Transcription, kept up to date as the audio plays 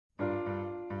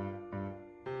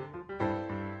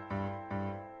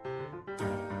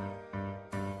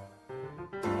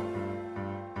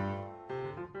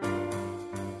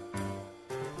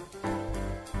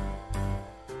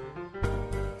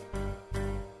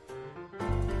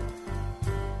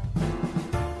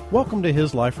Welcome to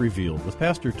His Life Revealed with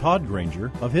Pastor Todd Granger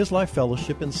of His Life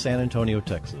Fellowship in San Antonio,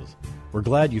 Texas. We're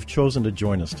glad you've chosen to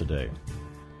join us today.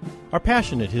 Our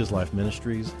passion at His Life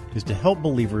Ministries is to help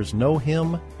believers know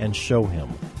Him and show Him.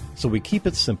 So we keep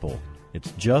it simple.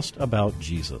 It's just about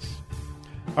Jesus.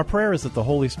 Our prayer is that the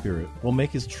Holy Spirit will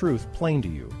make His truth plain to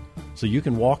you, so you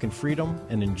can walk in freedom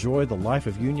and enjoy the life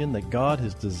of union that God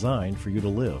has designed for you to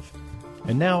live.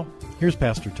 And now, here's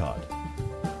Pastor Todd.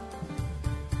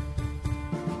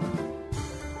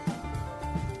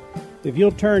 If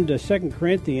you'll turn to 2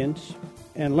 Corinthians,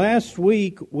 and last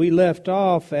week we left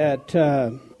off at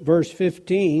verse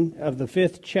 15 of the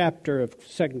 5th chapter of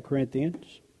 2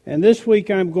 Corinthians. And this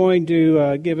week I'm going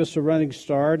to give us a running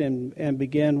start and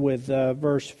begin with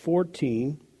verse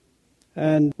 14.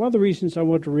 And one of the reasons I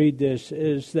want to read this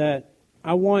is that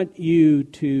I want you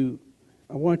to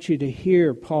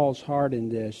hear Paul's heart in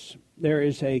this. There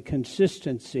is a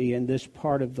consistency in this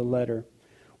part of the letter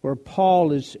where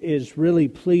Paul is really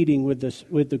pleading with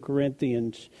the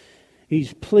Corinthians.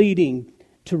 He's pleading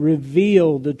to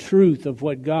reveal the truth of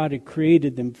what God had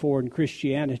created them for in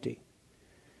Christianity.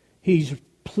 He's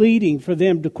pleading for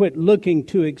them to quit looking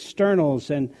to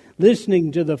externals and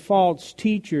listening to the false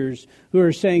teachers who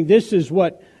are saying this is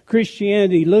what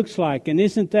Christianity looks like, and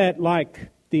isn't that like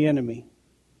the enemy?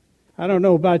 I don't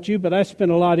know about you, but I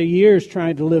spent a lot of years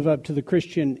trying to live up to the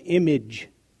Christian image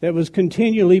that was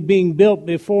continually being built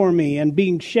before me and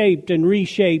being shaped and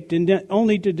reshaped, and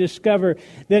only to discover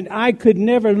that I could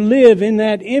never live in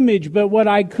that image. But what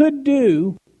I could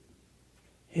do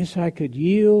is I could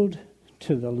yield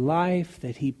to the life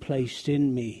that He placed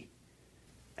in me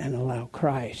and allow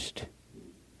Christ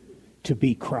to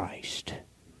be Christ.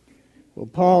 Well,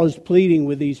 Paul is pleading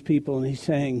with these people, and he's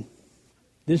saying,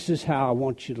 this is how I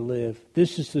want you to live.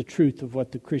 This is the truth of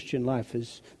what the Christian life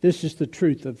is. This is the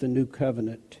truth of the new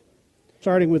covenant.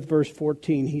 Starting with verse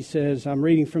 14, he says, I'm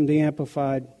reading from the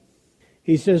Amplified.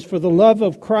 He says, for the love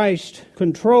of Christ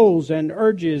controls and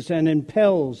urges and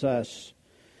impels us,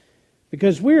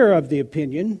 because we are of the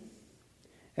opinion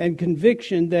and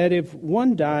conviction that if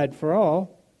one died for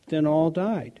all, then all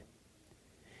died.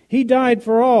 He died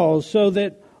for all, so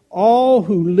that all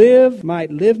who live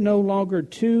might live no longer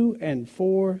to and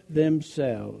for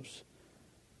themselves,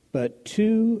 but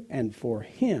to and for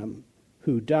Him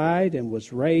who died and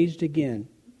was raised again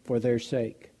for their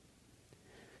sake.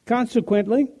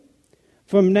 Consequently,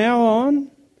 from now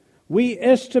on, we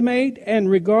estimate and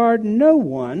regard no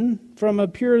one from a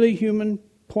purely human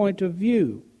point of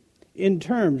view in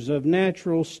terms of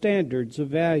natural standards of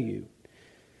value.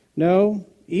 No,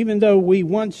 even though we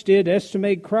once did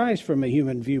estimate Christ from a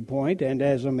human viewpoint and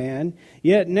as a man,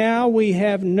 yet now we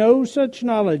have no such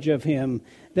knowledge of Him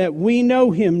that we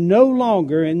know Him no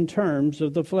longer in terms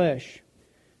of the flesh.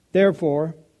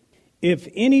 Therefore, if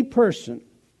any person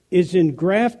is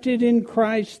engrafted in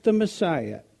Christ the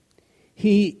Messiah,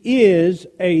 he is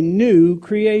a new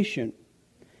creation,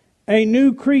 a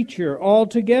new creature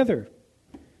altogether.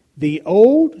 The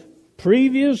old,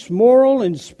 previous moral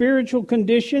and spiritual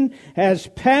condition has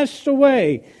passed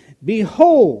away.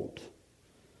 Behold,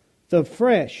 the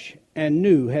fresh and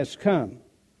new has come.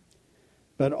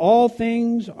 But all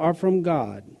things are from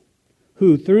God,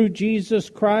 who through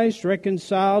Jesus Christ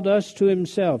reconciled us to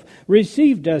Himself,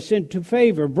 received us into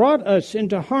favor, brought us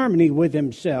into harmony with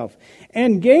Himself,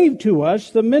 and gave to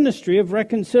us the ministry of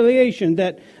reconciliation,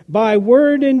 that by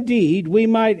word and deed we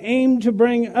might aim to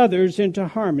bring others into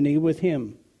harmony with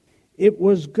Him. It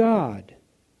was God,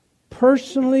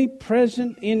 personally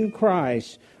present in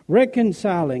Christ,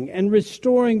 reconciling and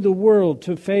restoring the world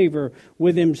to favor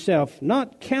with Himself,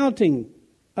 not counting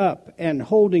up and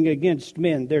holding against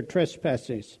men their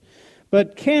trespasses,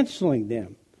 but canceling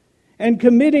them, and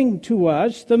committing to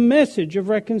us the message of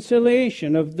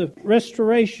reconciliation, of the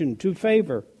restoration to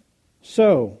favor.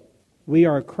 So, we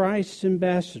are Christ's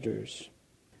ambassadors,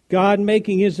 God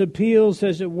making His appeals,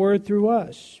 as it were, through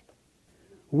us.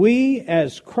 We,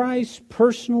 as Christ's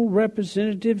personal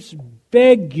representatives,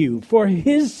 beg you, for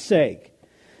His sake,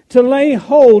 to lay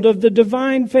hold of the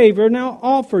divine favor now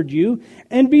offered you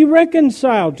and be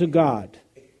reconciled to God.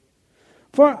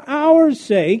 For our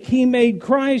sake He made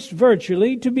Christ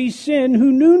virtually to be sin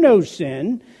who knew no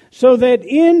sin, so that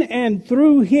in and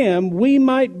through Him we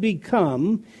might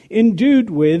become endued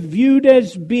with, viewed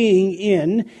as being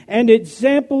in, and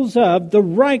examples of the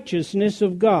righteousness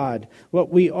of God, what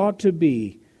we ought to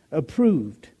be,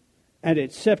 approved and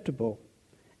acceptable,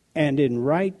 and in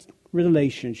right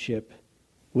relationship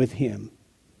with Him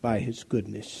by His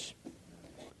goodness.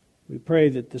 We pray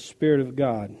that the Spirit of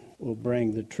God will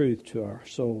bring the truth to our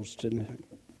souls tonight.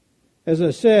 As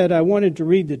I said, I wanted to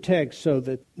read the text so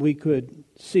that we could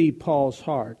see Paul's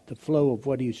heart, the flow of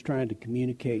what he was trying to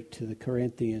communicate to the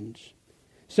Corinthians.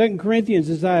 2 Corinthians,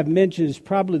 as I have mentioned, is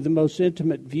probably the most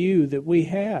intimate view that we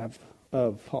have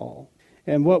of Paul.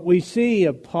 And what we see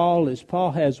of Paul is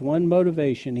Paul has one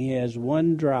motivation, he has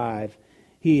one drive,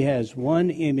 he has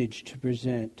one image to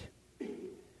present.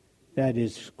 That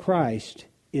is, Christ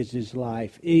is his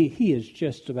life. He is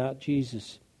just about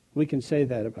Jesus. We can say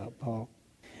that about Paul.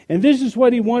 And this is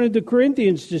what he wanted the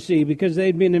Corinthians to see, because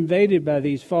they'd been invaded by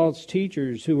these false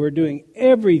teachers who were doing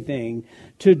everything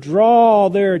to draw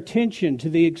their attention to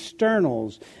the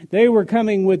externals. They were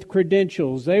coming with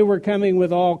credentials. They were coming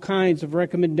with all kinds of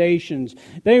recommendations.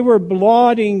 They were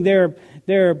lauding their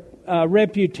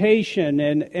reputation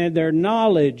and their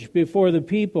knowledge before the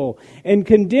people, and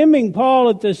condemning Paul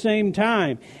at the same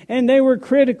time. And they were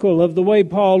critical of the way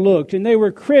Paul looked, and they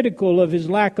were critical of his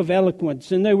lack of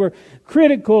eloquence, and they were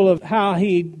critical of how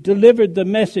he delivered the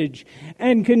message,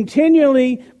 and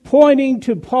continually pointing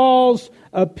to Paul's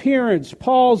appearance,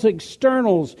 Paul's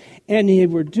externals. And they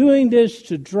were doing this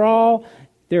to draw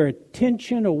their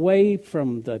attention away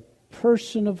from the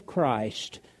person of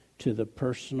Christ to the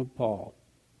person of Paul.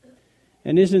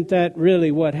 And isn't that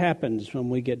really what happens when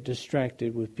we get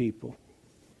distracted with people?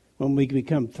 When we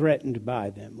become threatened by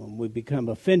them, when we become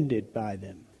offended by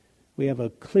them? We have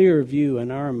a clearer view in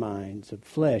our minds of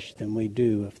flesh than we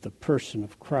do of the person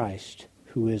of Christ,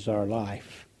 who is our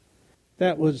life.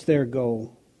 That was their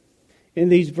goal. In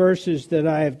these verses that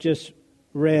I have just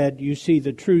read, you see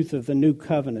the truth of the new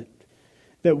covenant.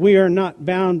 That we are not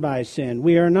bound by sin.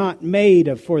 We are not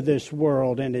made for this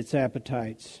world and its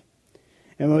appetites.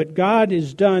 And what God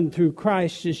has done through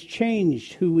Christ has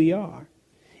changed who we are.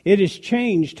 It has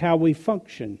changed how we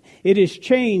function. It has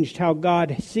changed how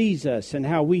God sees us and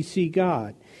how we see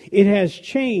God. It has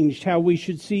changed how we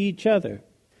should see each other.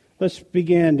 Let's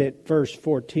begin at verse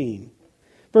 14.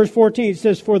 Verse 14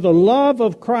 says, "For the love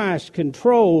of Christ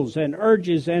controls and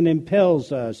urges and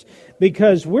impels us,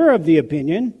 because we're of the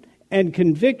opinion and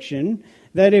conviction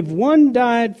that if one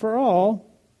died for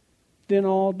all, then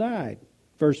all died."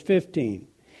 Verse 15.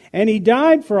 "And he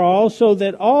died for all, so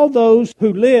that all those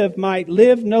who live might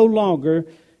live no longer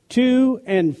to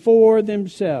and for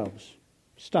themselves."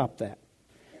 Stop that.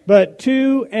 "But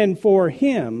to and for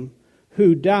him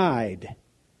who died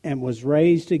and was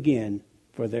raised again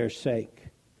for their sake."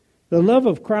 The love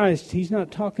of Christ, he's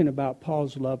not talking about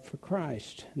Paul's love for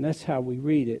Christ. And that's how we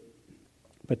read it.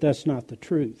 But that's not the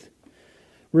truth.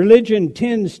 Religion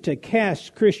tends to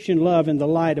cast Christian love in the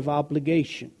light of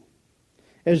obligation,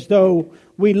 as though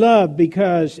we love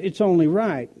because it's only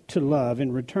right to love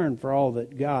in return for all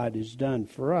that God has done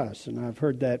for us. And I've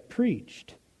heard that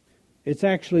preached. It's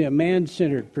actually a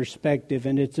man-centered perspective,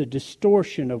 and it's a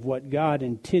distortion of what God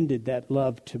intended that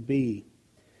love to be.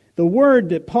 The word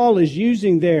that Paul is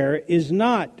using there is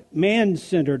not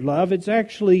man-centered love. It's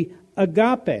actually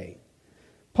agape.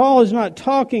 Paul is not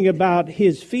talking about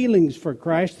his feelings for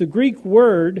Christ. The Greek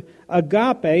word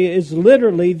agape is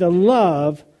literally the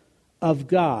love of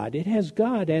God. It has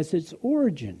God as its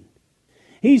origin.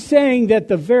 He's saying that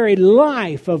the very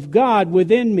life of God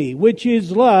within me, which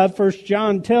is love, 1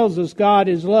 John tells us God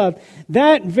is love,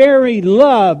 that very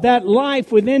love, that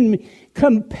life within me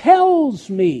compels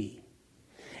me.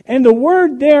 And the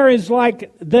word there is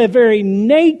like the very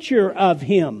nature of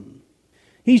Him.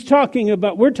 We're talking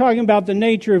about the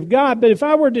nature of God, but if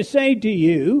I were to say to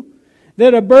you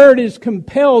that a bird is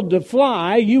compelled to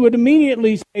fly, you would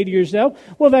immediately say to yourself,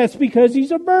 well, that's because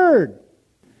he's a bird.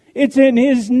 It's in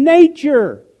his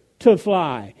nature to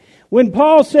fly. When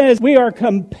Paul says we are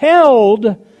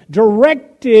compelled,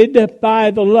 directed by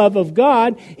the love of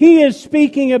God, he is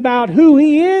speaking about who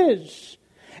he is.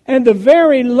 And the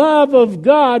very love of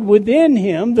God within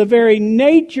him, the very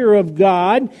nature of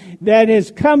God that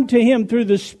has come to him through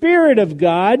the Spirit of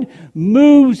God,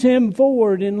 moves him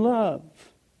forward in love.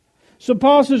 So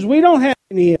Paul says we don't have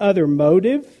any other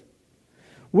motive.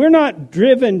 We're not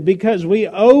driven because we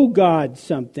owe God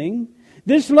something.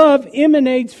 This love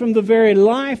emanates from the very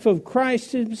life of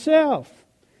Christ himself.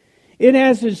 It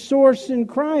has its source in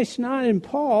Christ, not in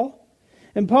Paul.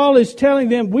 And Paul is telling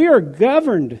them we are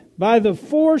governed by the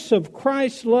force of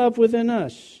Christ's love within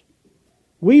us.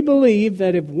 We believe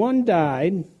that if one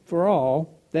died for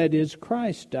all, that is,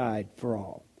 Christ died for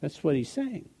all. That's what he's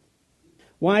saying.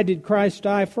 Why did Christ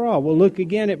die for all? Well, look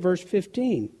again at verse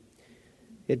 15.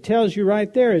 It tells you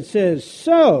right there, it says,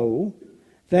 so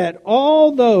that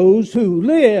all those who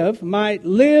live might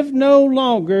live no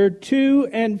longer to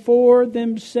and for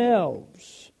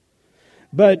themselves,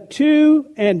 but to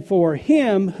and for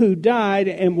him who died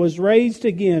and was raised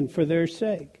again for their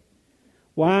sake.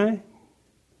 Why?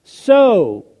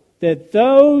 so that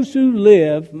those who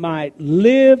live might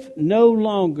live no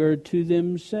longer to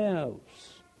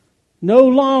themselves. No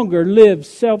longer live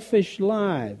selfish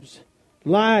lives,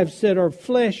 lives that are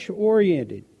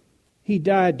flesh-oriented. He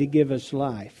died to give us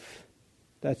life.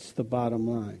 That's the bottom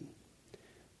line.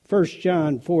 1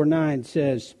 John 4:9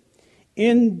 says,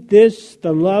 "In this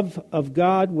the love of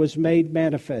God was made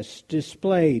manifest,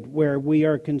 displayed where we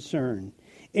are concerned,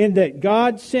 in that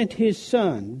God sent His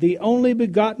Son, the only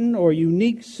begotten or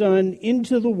unique Son,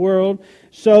 into the world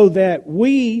so that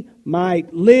we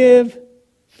might live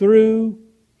through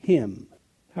Him."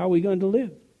 How are we going to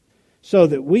live? So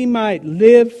that we might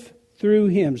live through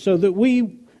Him, so that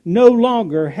we no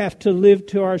longer have to live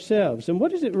to ourselves. And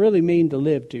what does it really mean to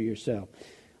live to yourself?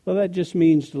 Well, that just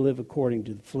means to live according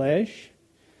to the flesh,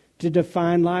 to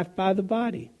define life by the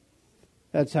body.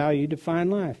 That's how you define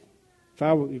life. If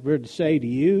I were to say to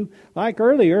you, like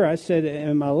earlier, I said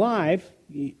in my life,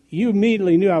 you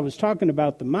immediately knew I was talking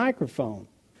about the microphone.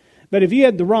 But if you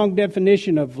had the wrong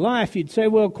definition of life, you'd say,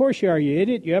 well, of course you are, you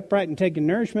idiot. You're upright and taking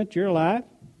nourishment. You're alive.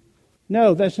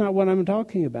 No, that's not what I'm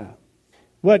talking about.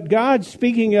 What God's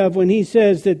speaking of when He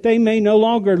says that they may no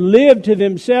longer live to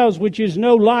themselves, which is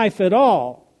no life at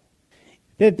all,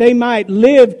 that they might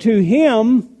live to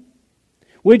Him,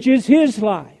 which is His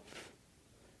life.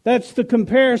 That's the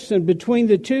comparison between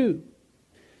the two.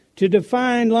 To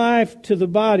define life to the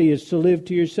body is to live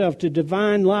to yourself. To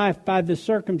define life by the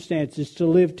circumstances, to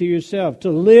live to yourself. To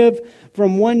live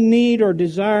from one need or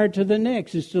desire to the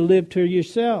next is to live to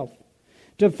yourself.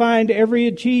 To find every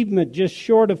achievement just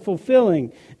short of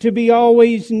fulfilling. To be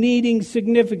always needing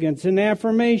significance and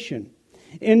affirmation.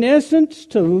 In essence,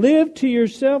 to live to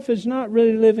yourself is not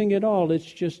really living at all.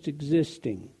 It's just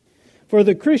existing. For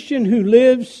the Christian who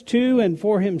lives to and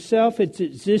for himself, it's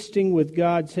existing with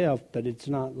God's help, but it's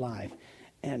not life.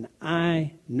 And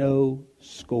I know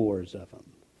scores of them.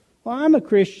 Well, I'm a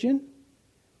Christian.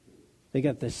 They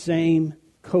got the same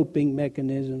coping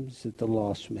mechanisms that the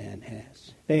lost man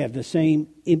has. They have the same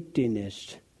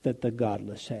emptiness that the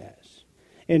godless has.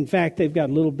 In fact, they've got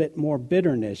a little bit more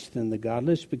bitterness than the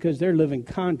godless because they're living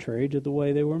contrary to the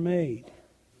way they were made.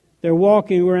 They're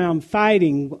walking around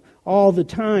fighting all the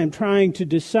time, trying to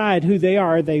decide who they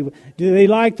are. Do they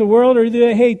like the world or do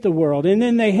they hate the world? And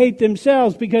then they hate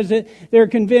themselves because they're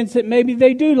convinced that maybe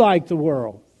they do like the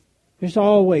world. There's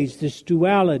always this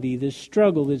duality, this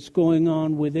struggle that's going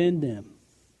on within them.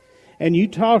 And you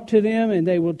talk to them and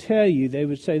they will tell you, they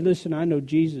would say, listen, I know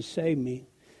Jesus saved me.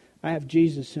 I have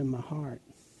Jesus in my heart.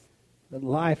 But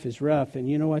life is rough. And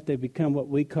you know what? They become what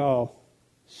we call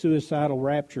suicidal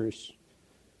rapturous.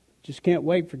 Just can't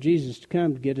wait for Jesus to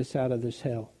come to get us out of this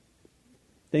hell.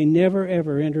 They never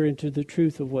ever enter into the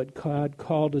truth of what God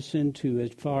called us into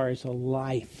as far as a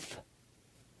life.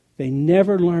 They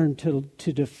never learn to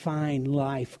define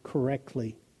life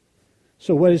correctly.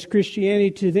 So what is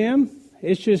Christianity to them?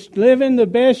 It's just living the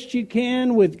best you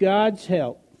can with God's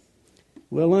help.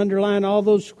 We'll underline all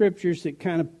those scriptures that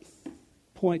kind of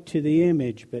point to the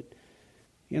image, but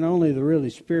only the really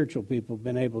spiritual people have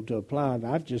been able to apply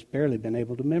them. I've just barely been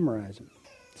able to memorize them.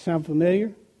 Sound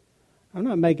familiar? I'm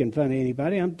not making fun of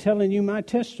anybody. I'm telling you my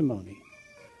testimony.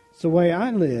 It's the way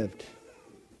I lived.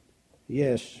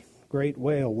 Yes, great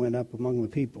wail went up among the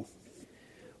people.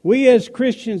 We as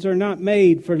Christians are not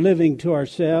made for living to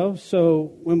ourselves,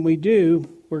 so when we do,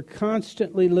 we're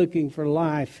constantly looking for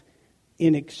life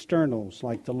in externals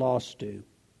like the lost do.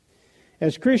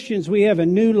 As Christians, we have a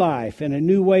new life and a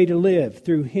new way to live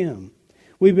through Him.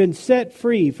 We've been set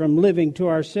free from living to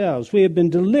ourselves. We have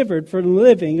been delivered from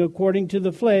living according to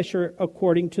the flesh or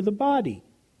according to the body.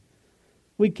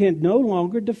 We can no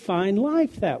longer define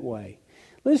life that way.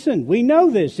 Listen, we know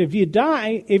this. If you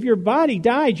die, if your body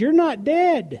dies, you're not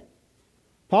dead.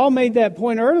 Paul made that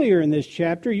point earlier in this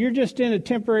chapter. You're just in a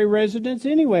temporary residence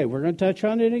anyway. We're going to touch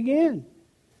on it again.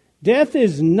 Death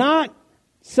is not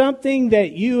something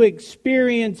that you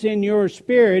experience in your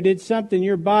spirit. It's something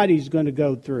your body's going to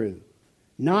go through.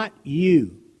 Not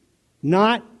you.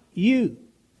 Not you.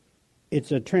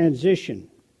 It's a transition.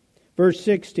 Verse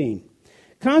 16.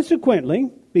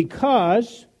 Consequently,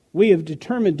 because we have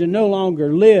determined to no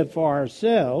longer live for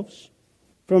ourselves,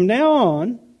 from now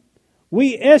on,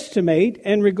 we estimate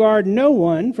and regard no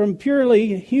one from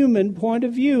purely human point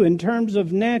of view in terms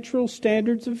of natural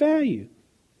standards of value.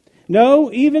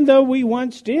 No, even though we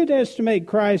once did estimate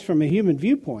Christ from a human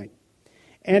viewpoint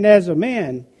and as a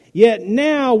man, yet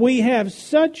now we have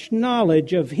such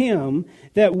knowledge of Him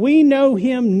that we know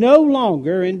Him no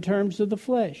longer in terms of the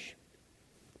flesh.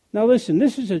 Now listen,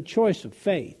 this is a choice of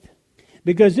faith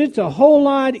because it's a whole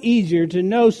lot easier to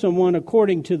know someone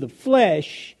according to the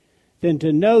flesh than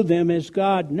to know them as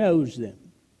God knows them,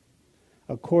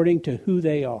 according to who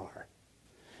they are.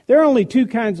 There are only two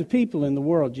kinds of people in the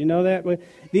world. You know that?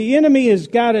 The enemy has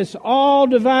got us all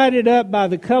divided up by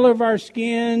the color of our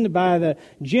skin, by the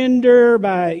gender,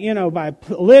 by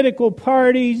political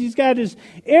parties. He's got us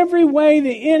every way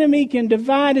the enemy can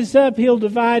divide us up, he'll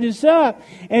divide us up.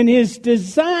 And his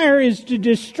desire is to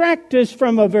distract us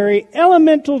from a very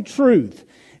elemental truth.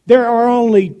 There are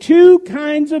only two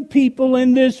kinds of people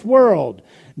in this world.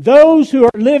 Those who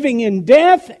are living in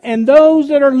death and those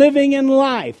that are living in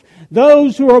life.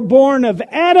 Those who are born of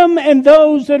Adam and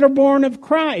those that are born of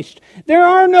Christ. There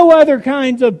are no other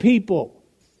kinds of people.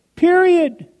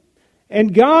 Period.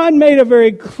 And God made a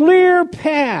very clear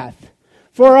path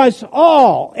for us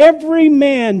all, every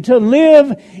man, to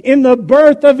live in the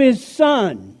birth of his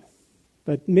Son.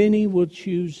 But many will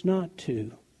choose not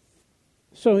to.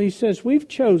 So he says, we've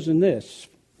chosen this.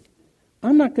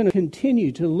 I'm not going to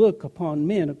continue to look upon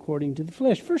men according to the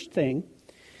flesh. First thing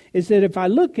is that if I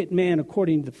look at man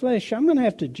according to the flesh, I'm going to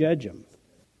have to judge him.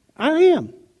 I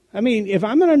am. I mean, if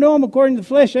I'm going to know them according to the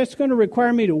flesh, that's going to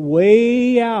require me to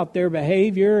weigh out their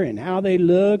behavior and how they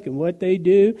look and what they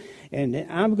do. And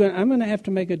I'm going to have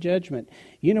to make a judgment.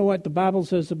 You know what the Bible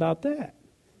says about that?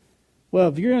 Well,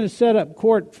 if you're going to set up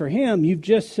court for him, you've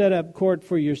just set up court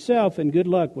for yourself, and good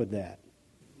luck with that.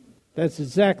 That's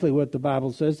exactly what the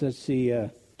Bible says. That's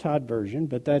the Todd version,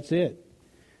 but that's it.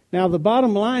 Now, the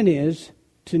bottom line is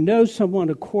to know someone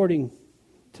according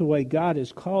to the way God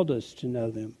has called us to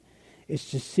know them is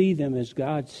to see them as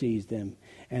God sees them.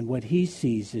 And what He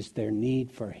sees is their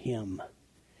need for Him.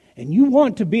 And you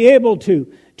want to be able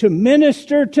to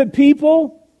minister to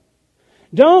people?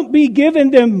 Don't be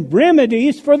giving them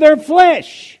remedies for their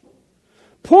flesh.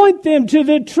 Point them to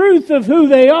the truth of who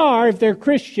they are if they're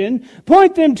Christian.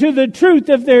 Point them to the truth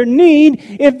of their need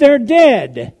if they're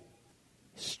dead.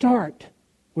 Start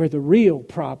where the real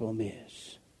problem is.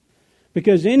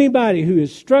 Because anybody who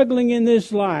is struggling in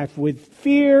this life with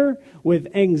fear, with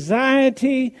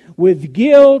anxiety, with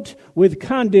guilt, with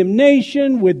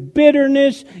condemnation, with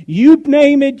bitterness, you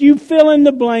name it, you fill in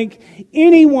the blank.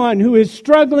 Anyone who is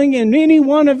struggling in any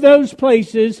one of those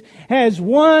places has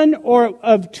one or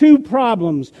of two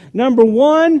problems. Number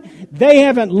one, they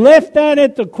haven't left that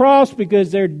at the cross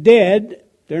because they're dead.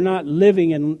 They're not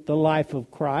living in the life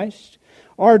of Christ.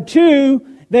 Or two,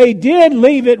 they did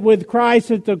leave it with Christ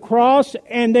at the cross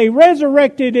and they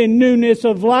resurrected in newness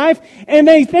of life and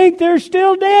they think they're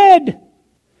still dead.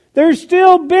 They're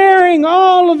still bearing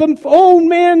all of the old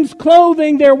men's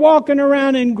clothing. They're walking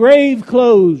around in grave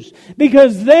clothes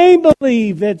because they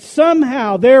believe that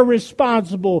somehow they're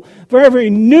responsible for every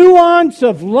nuance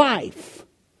of life.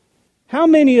 How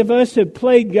many of us have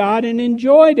played God and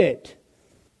enjoyed it?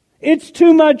 It's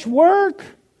too much work.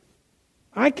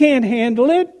 I can't handle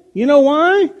it. You know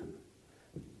why?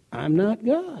 I'm not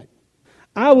God.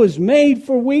 I was made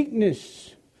for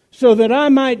weakness so that I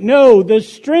might know the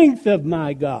strength of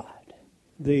my God.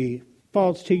 The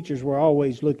false teachers were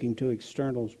always looking to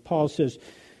externals. Paul says,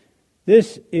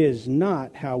 this is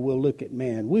not how we'll look at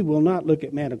man. We will not look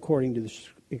at man according to the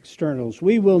externals.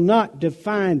 We will not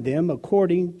define them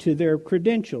according to their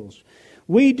credentials.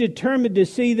 We determine to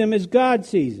see them as God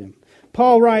sees them.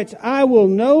 Paul writes, I will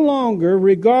no longer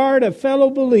regard a fellow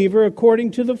believer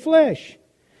according to the flesh.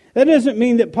 That doesn't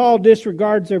mean that Paul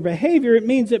disregards their behavior. It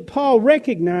means that Paul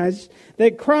recognizes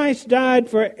that Christ died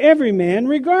for every man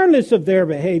regardless of their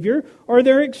behavior or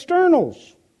their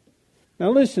externals.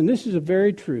 Now listen, this is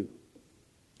very true.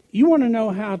 You want to know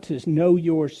how to know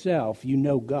yourself, you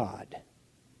know God.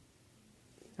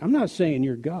 I'm not saying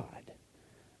you're God.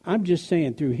 I'm just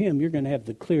saying through Him you're going to have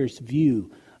the clearest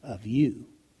view of you.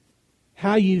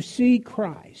 How you see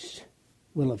Christ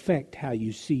will affect how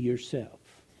you see yourself.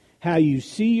 How you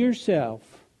see yourself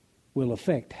will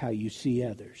affect how you see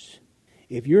others.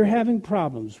 If you're having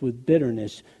problems with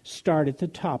bitterness, start at the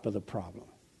top of the problem.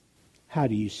 How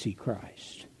do you see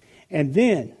Christ? And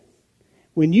then,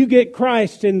 when you get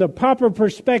Christ in the proper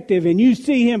perspective and you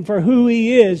see Him for who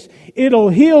He is, it'll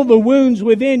heal the wounds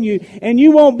within you and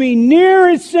you won't be near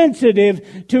as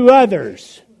sensitive to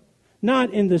others.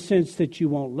 Not in the sense that you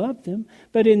won't love them,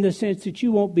 but in the sense that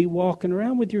you won't be walking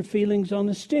around with your feelings on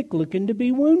a stick looking to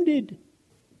be wounded.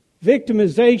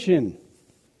 Victimization.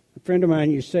 A friend of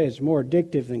mine used to say it's more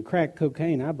addictive than crack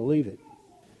cocaine. I believe it.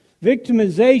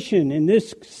 Victimization in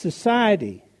this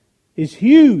society is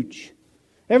huge.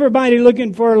 Everybody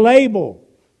looking for a label.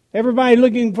 Everybody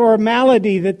looking for a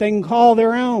malady that they can call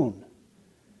their own.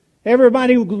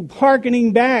 Everybody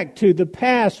hearkening back to the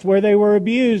past where they were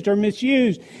abused or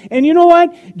misused. And you know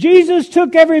what? Jesus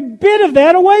took every bit of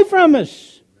that away from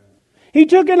us. He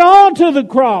took it all to the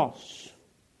cross.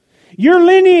 Your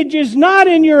lineage is not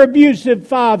in your abusive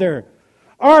father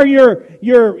or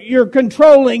your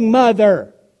controlling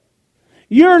mother.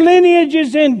 Your lineage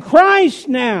is in Christ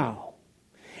now.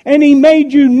 And He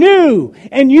made you new,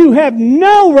 and you have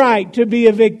no right to be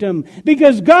a victim,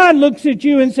 because God looks at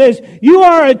you and says, you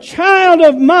are a child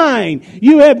of mine.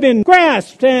 You have been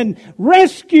grasped and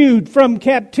rescued from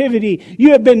captivity.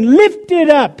 You have been lifted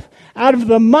up out of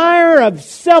the mire of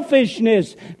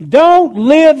selfishness. Don't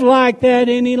live like that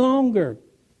any longer.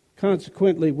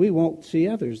 Consequently, we won't see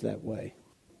others that way.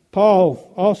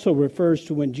 Paul also refers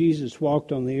to when Jesus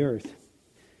walked on the earth.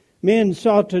 Men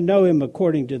sought to know Him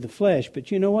according to the flesh, but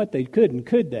you know what? They couldn't,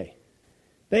 could they?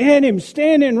 They had Him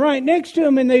standing right next to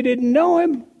them and they didn't know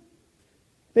Him.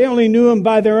 They only knew Him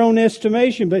by their own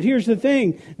estimation. But here's the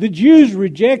thing. The Jews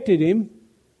rejected Him.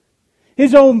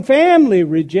 His own family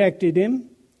rejected Him.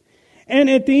 And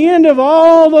at the end of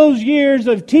all those years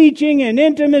of teaching and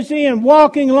intimacy and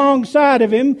walking alongside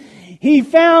of Him, He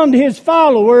found His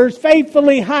followers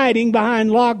faithfully hiding behind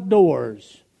locked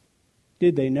doors.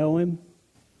 Did they know Him?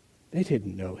 They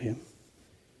didn't know Him.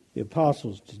 The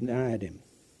apostles denied Him.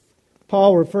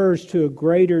 Paul refers to a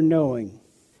greater knowing,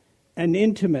 an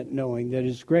intimate knowing that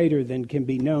is greater than can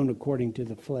be known according to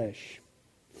the flesh.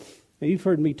 Now, you've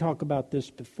heard me talk about this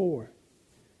before.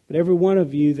 But every one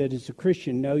of you that is a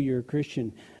Christian know you're a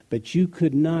Christian. But you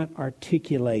could not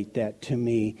articulate that to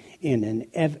me in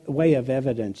a way of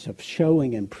evidence of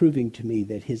showing and proving to me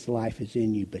that His life is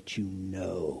in you. But you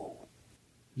know.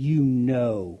 You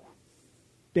know.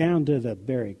 Down to the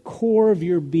very core of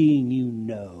your being, you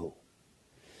know.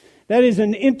 That is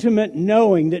an intimate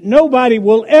knowing that nobody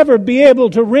will ever be able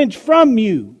to wrench from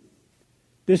you.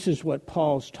 This is what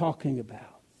Paul's talking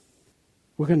about.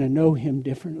 We're going to know Him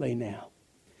differently now.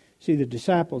 See, the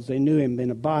disciples, they knew Him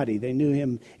in a body. They knew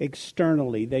Him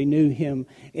externally. They knew Him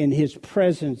in His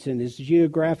presence, in His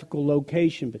geographical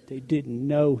location, but they didn't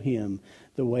know Him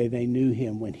the way they knew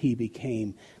Him when He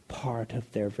became part of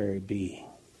their very being.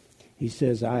 He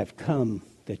says, I have come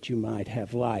that you might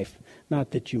have life, not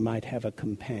that you might have a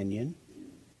companion,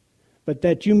 but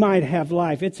that you might have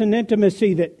life. It's an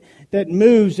intimacy that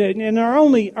moves, and our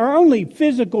only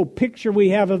physical picture we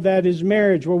have of that is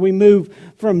marriage, where we move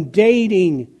from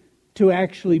dating to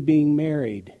actually being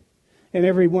married. And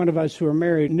every one of us who are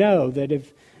married know that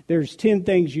if there's 10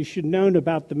 things you should have known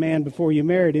about the man before you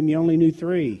married him, you only knew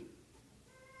 3.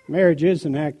 Marriage is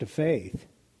an act of faith.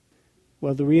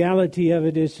 Well, the reality of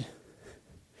it is,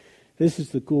 this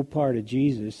is the cool part of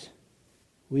Jesus.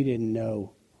 We didn't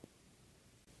know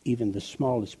even the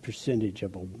smallest percentage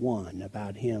of a 1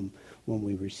 about Him when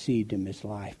we received Him as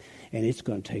life. And it's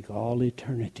going to take all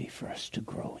eternity for us to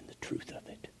grow in the truth of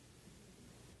it.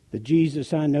 The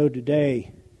Jesus I know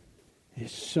today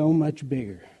is so much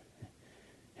bigger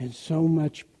and so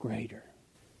much greater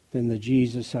than the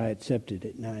Jesus I accepted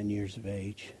at 9 years of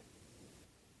age.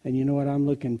 And you know what I'm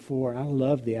looking for? I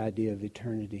love the idea of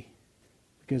eternity.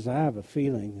 Because I have a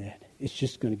feeling that it's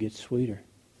just going to get sweeter.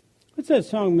 What's that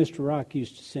song Mr. Rock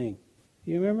used to sing?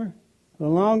 You remember? The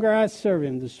longer I serve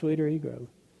Him, the sweeter He grows.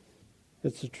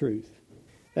 That's the truth.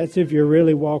 That's if you're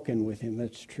really walking with Him.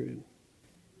 That's true.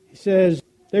 He says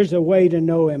there's a way to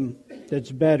know Him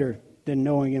that's better than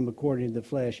knowing Him according to the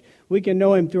flesh. We can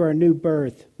know Him through our new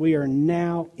birth. We are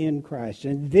now in Christ.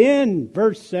 And then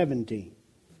verse 17.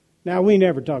 Now, we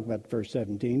never talk about verse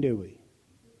 17, do we?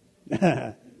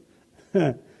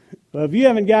 Well, if you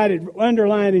haven't got it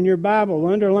underlined in your Bible,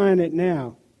 underline it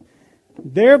now.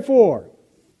 Therefore,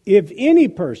 if any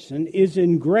person is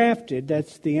engrafted,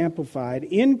 that's the Amplified,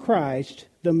 in Christ,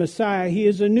 the Messiah, he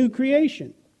is a new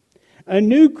creation, a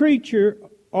new creature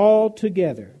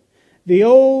altogether. The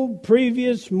old,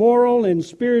 previous moral and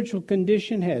spiritual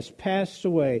condition has passed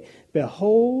away.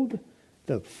 Behold,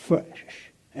 the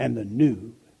fresh and the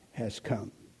new has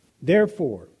come.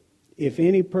 Therefore, if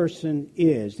any person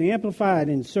is. The Amplified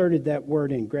inserted that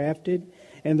word engrafted.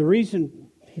 And the reason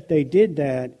they did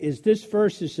that is this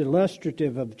verse is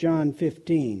illustrative of John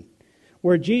 15,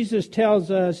 where Jesus tells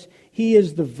us He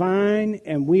is the vine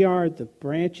and we are the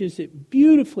branches. It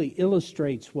beautifully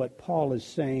illustrates what Paul is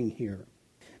saying here.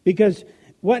 Because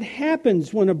what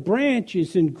happens when a branch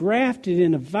is engrafted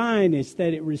in a vine is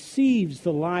that it receives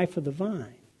the life of the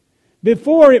vine.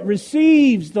 Before it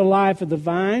receives the life of the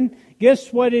vine,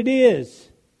 guess what it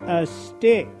is? A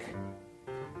stick.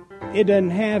 It doesn't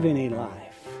have any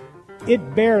life.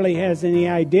 It barely has any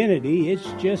identity.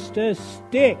 It's just a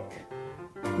stick.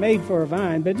 Made for a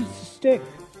vine, but it's a stick.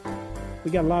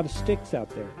 We got a lot of sticks out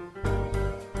there.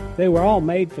 They were all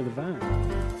made for the vine.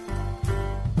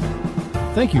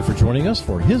 Thank you for joining us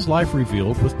for His Life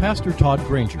Revealed with Pastor Todd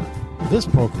Granger. This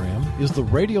program is the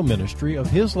radio ministry of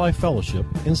His Life Fellowship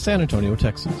in San Antonio,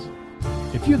 Texas.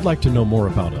 If you'd like to know more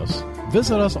about us,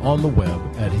 visit us on the web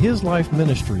at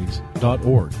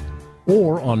hislifeministries.org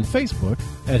or on Facebook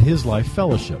at His Life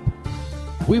Fellowship.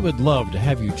 We would love to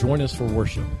have you join us for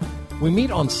worship. We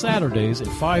meet on Saturdays at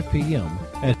 5 p.m.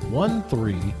 at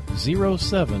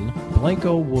 1307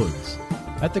 Blanco Woods,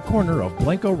 at the corner of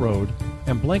Blanco Road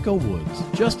and Blanco Woods,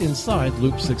 just inside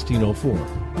Loop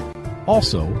 1604.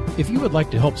 Also, if you would like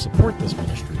to help support this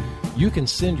ministry, you can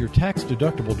send your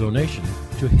tax-deductible donation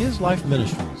to His Life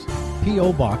Ministries,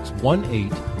 P.O. Box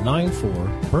 1894,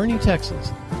 Boerne,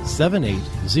 Texas,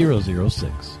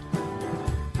 78006.